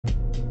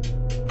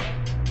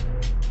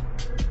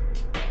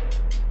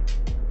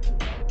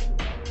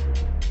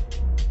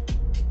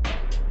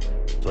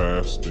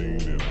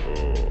fasting and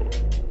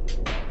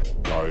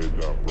diet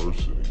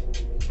diversity.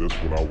 That's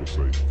what I would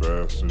say,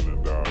 fasting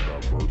and diet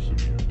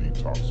diversity and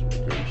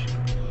detoxification.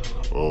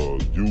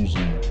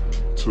 Using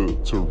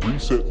to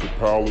reset the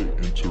palate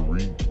and to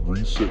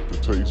reset the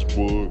taste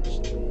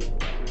buds,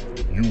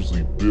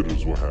 usually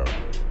bitters will happen.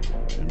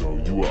 You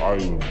know, you an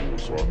island boy,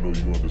 so I know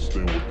you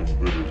understand what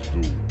them bitters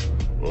do.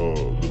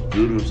 The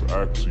bitters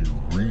actually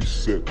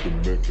reset the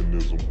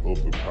mechanism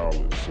of the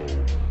palate. So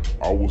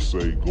I would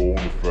say go on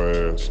a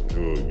fast.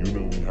 You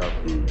don't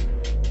have to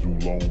do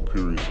long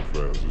periods of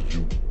fast. It's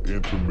you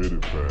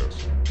intermittent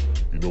fasting.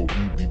 You know,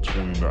 eat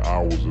between the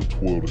hours of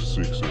 12 to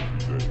 6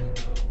 every day.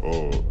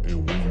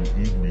 And when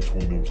you eat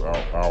between those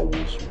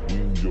hours,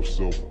 wean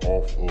yourself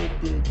off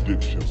of the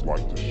addictions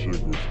like the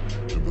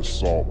sugars and the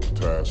salt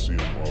potassium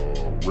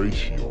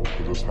ratio,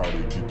 because that's how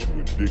they get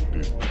you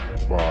addicted.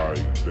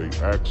 They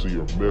actually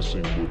are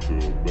messing with the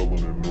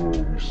melanin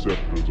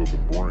neuroreceptors of the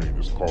brain.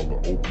 It's called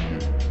the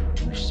opiate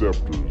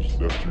receptors.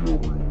 That's your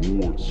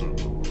reward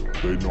center.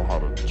 They know how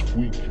to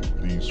tweak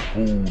these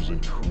foods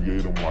and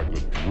create them like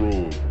a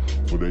drug,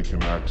 so they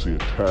can actually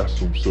attach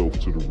themselves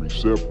to the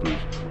receptors,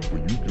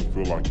 where you can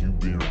feel like you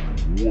being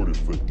rewarded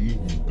for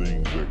eating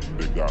things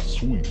that got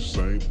sweet.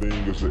 Same thing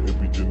as the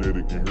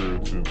epigenetic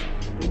inheritance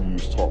that we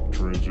was talking,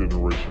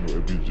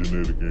 transgenerational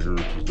epigenetic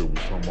inheritance that we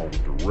was talking about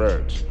with the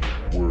rats,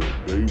 where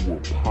they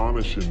were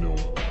punishing them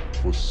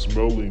for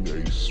smelling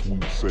a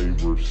sweet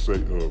savor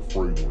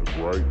fragrance,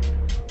 right?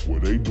 Where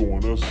they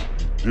doing us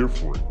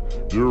different.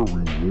 They're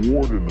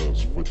rewarding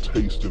us for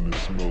tasting and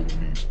smelling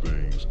these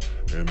things,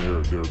 and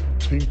they're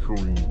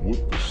tinkering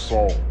with the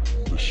salt,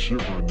 the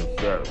sugar, and the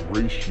fat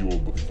ratio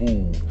of the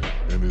food,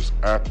 and it's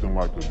acting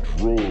like a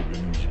drug.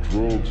 And these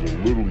drugs are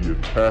literally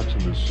attaching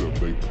themselves.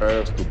 They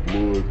pass the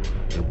blood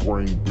and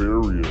brain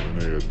barrier,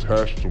 and they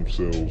attach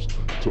themselves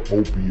to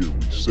opiate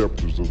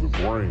receptors of the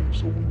brain.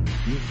 So when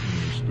you eat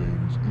these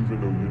things,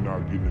 even though you're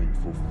not getting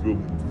a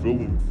fulfilling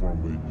feeling from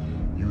it,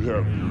 you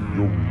have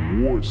your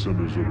reward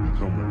centers are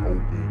becoming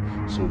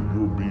open, so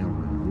you're being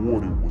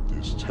rewarded with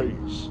this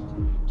taste.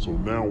 So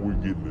now we're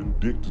getting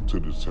addicted to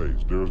the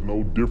taste. There's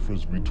no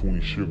difference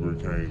between sugar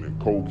cane and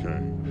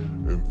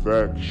cocaine. In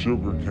fact,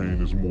 sugar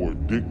cane is more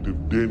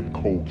addictive than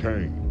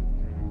cocaine.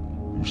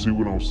 You see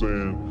what I'm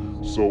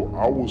saying? So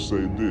I will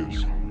say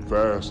this,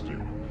 fasting.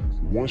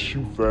 Once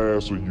you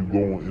fast or you go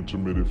on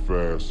intermittent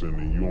fasting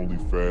and you only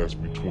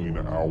fast between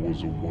the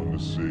hours of 1 to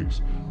 6,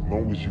 as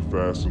long as you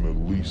fasting at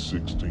least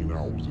 16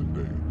 hours a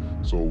day.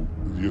 So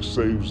your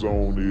safe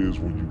zone is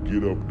when you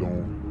get up,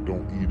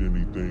 don't eat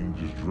anything,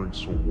 just drink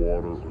some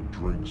water or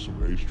drink some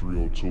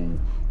H3O2,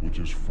 which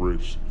is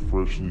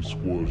freshly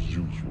squeezed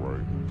juice,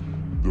 right?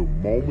 The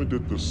moment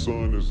that the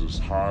sun is as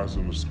high as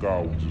in the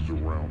sky, which is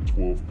around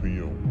 12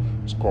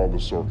 p.m., it's called the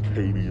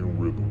circadian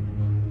rhythm.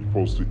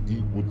 You're supposed to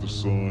eat with the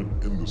sun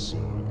in the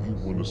sun. Eat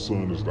when the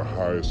sun is the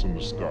highest in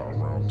the sky,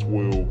 around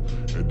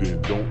 12, and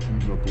then don't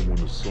eat nothing when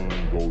the sun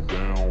go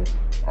down.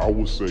 I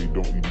would say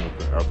don't eat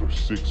nothing after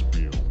 6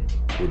 p.m.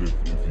 But if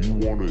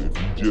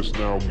you just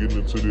now getting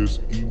into this,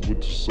 eat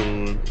with the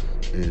sun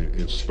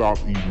and stop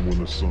eating when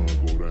the sun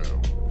go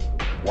down.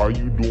 While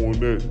you doing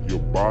that, your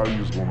body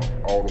is gonna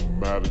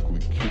automatically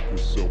kick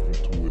itself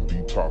into a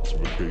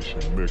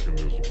detoxification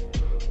mechanism.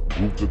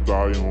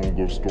 Glutathione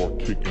gonna start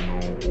kicking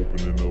on,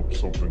 opening up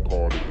something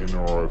called the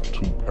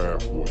NRF2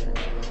 pathways.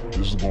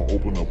 This is gonna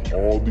open up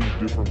all these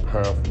different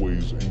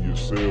pathways in your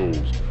cells,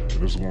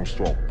 and it's gonna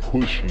start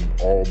pushing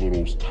all of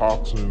those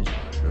toxins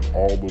and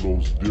all of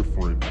those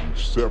different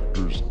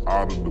receptors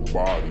out of the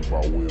body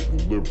by way of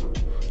the liver.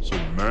 So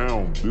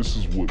now this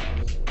is what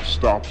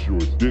stops your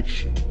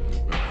addiction.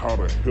 And how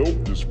to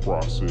help this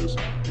process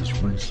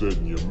is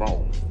resetting your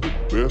mouth. The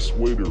best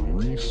way to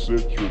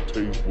reset your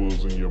taste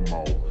buds in your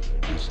mouth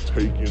is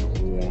taking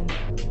on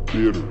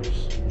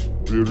bitters.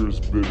 Bitters.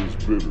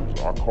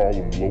 I call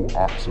them low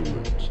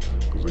oxalates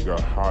because they got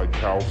high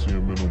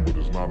calcium in them, but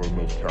there's not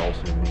enough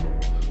calcium in them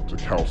to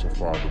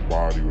calcify the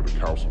body or to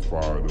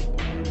calcify the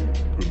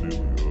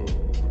pineal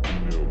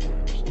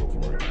gland, stuff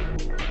like that.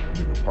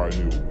 The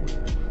pineal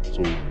gland.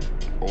 So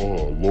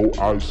low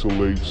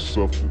oxalates,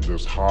 stuff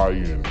that's high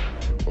in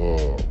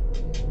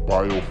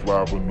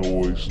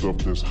bioflavonoids, stuff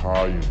that's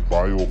high in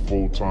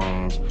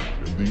biophotons,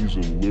 and these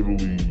are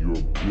literally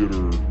your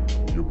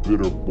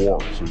bitter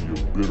barks or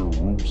your bitter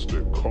roots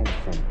that come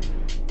from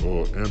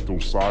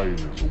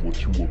anthocyanins, or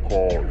what you would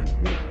call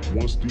it.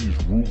 Once these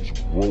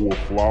roots grow a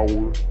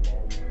flower,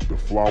 the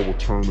flower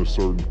turns a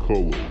certain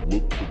color.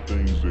 Look for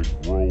things that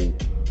grow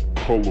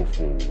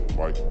colorful,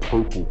 like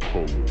purple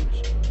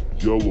colors,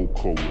 yellow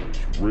colors,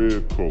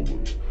 red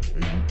colors,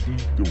 and you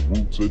eat the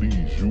roots of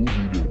these.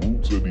 Usually the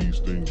roots of these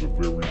things are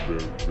very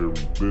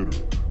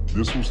bitter.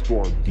 This will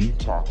start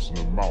detoxing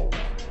the mouth.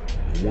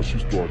 And once you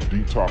start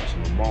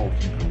detoxing the mouth,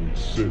 you can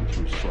reset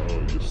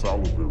your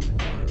salivary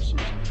glands.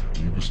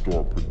 You can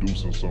start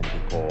producing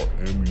something called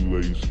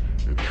amylase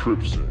and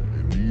trypsin.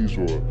 And and these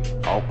are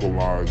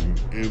alkalizing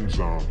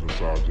enzymes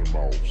inside your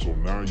mouth. So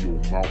now your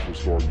mouth will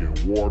start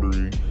getting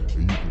watery,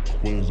 and you can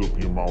cleanse up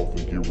your mouth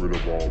and get rid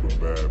of all the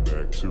bad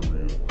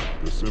bacteria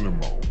that's in the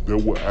mouth. That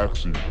will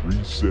actually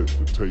reset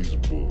the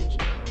taste buds.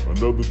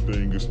 Another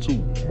thing is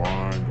too,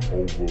 mind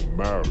over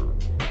matter.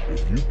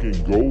 If you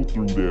can go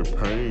through that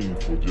pain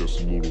for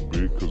just a little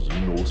bit, because you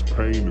know it's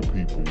pain to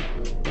people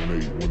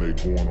when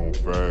they going on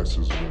fasts,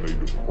 is when they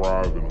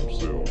depriving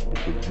themselves,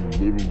 because you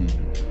literally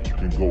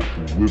can go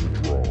through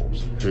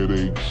withdrawals,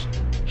 headaches,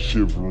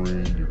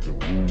 shivering, you can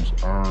lose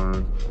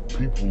iron.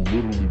 People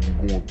literally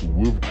be going through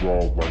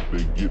withdrawals like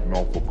they getting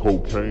off of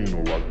cocaine,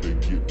 or like they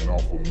getting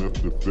off of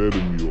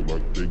methamphetamine, or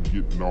like they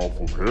getting off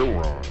of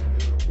heroin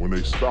when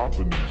they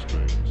stopping these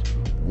things.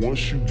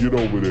 Once you get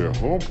over that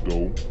hump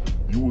though,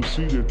 you will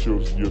see that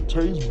your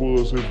taste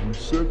buds have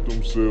reset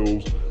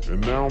themselves,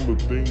 and now the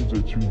things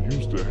that you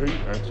used to hate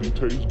actually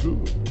taste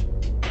good.